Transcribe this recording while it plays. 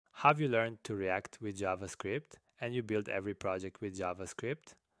Have you learned to React with JavaScript and you build every project with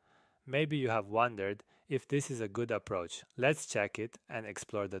JavaScript? Maybe you have wondered if this is a good approach. Let's check it and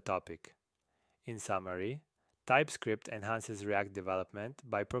explore the topic. In summary, TypeScript enhances React development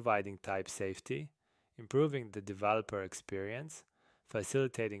by providing type safety, improving the developer experience,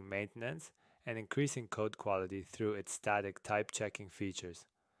 facilitating maintenance, and increasing code quality through its static type checking features.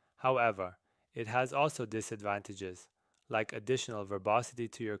 However, it has also disadvantages, like additional verbosity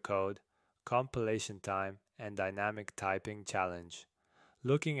to your code, compilation time, and dynamic typing challenge.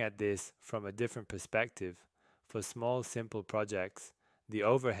 Looking at this from a different perspective, for small simple projects, the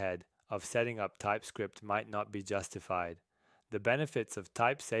overhead of setting up TypeScript might not be justified. The benefits of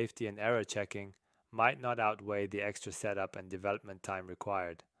type safety and error checking might not outweigh the extra setup and development time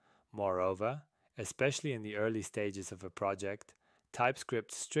required. Moreover, especially in the early stages of a project,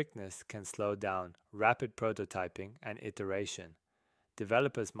 TypeScript strictness can slow down rapid prototyping and iteration.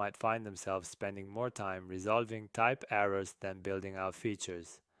 Developers might find themselves spending more time resolving type errors than building out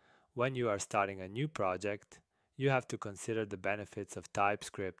features. When you are starting a new project, you have to consider the benefits of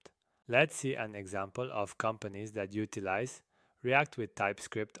TypeScript. Let's see an example of companies that utilize React with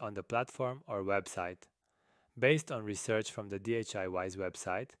TypeScript on the platform or website. Based on research from the DHIY's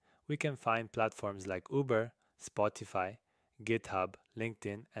website, we can find platforms like Uber, Spotify, GitHub,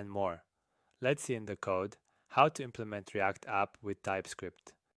 LinkedIn, and more. Let's see in the code how to implement React app with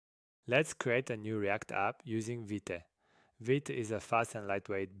TypeScript. Let's create a new React app using Vite. Vite is a fast and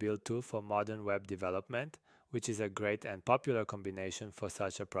lightweight build tool for modern web development, which is a great and popular combination for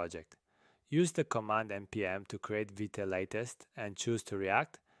such a project. Use the command npm to create Vite latest and choose to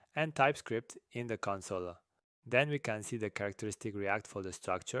React and TypeScript in the console. Then we can see the characteristic React folder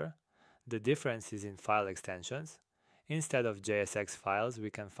structure. The difference is in file extensions. Instead of JSX files, we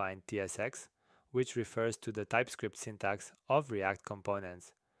can find TSX, which refers to the TypeScript syntax of React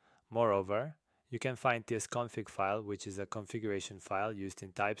components. Moreover, you can find tsconfig file, which is a configuration file used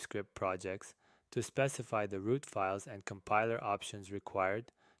in TypeScript projects to specify the root files and compiler options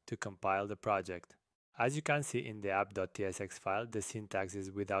required to compile the project. As you can see in the app.tsx file, the syntax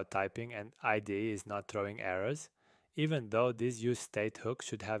is without typing and IDE is not throwing errors, even though this useState hook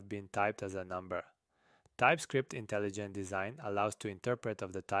should have been typed as a number. TypeScript intelligent design allows to interpret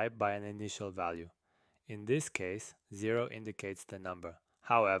of the type by an initial value. In this case, 0 indicates the number.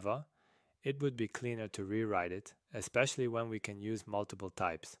 However, it would be cleaner to rewrite it, especially when we can use multiple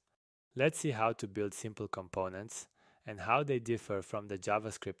types. Let's see how to build simple components and how they differ from the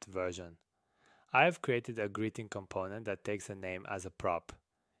JavaScript version. I have created a greeting component that takes a name as a prop.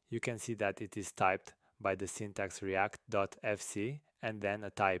 You can see that it is typed by the syntax react.fc and then a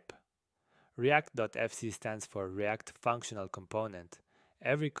type. React.fc stands for React Functional Component.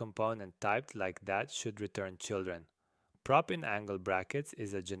 Every component typed like that should return children. Prop in angle brackets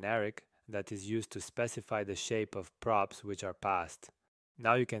is a generic that is used to specify the shape of props which are passed.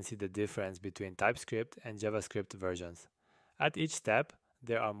 Now you can see the difference between TypeScript and JavaScript versions. At each step,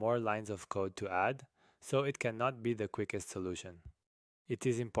 there are more lines of code to add, so it cannot be the quickest solution. It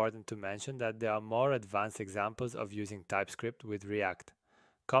is important to mention that there are more advanced examples of using TypeScript with React.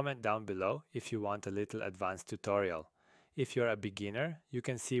 Comment down below if you want a little advanced tutorial. If you're a beginner, you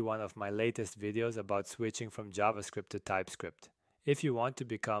can see one of my latest videos about switching from JavaScript to TypeScript. If you want to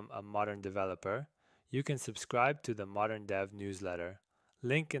become a modern developer, you can subscribe to the Modern Dev newsletter.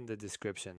 Link in the description.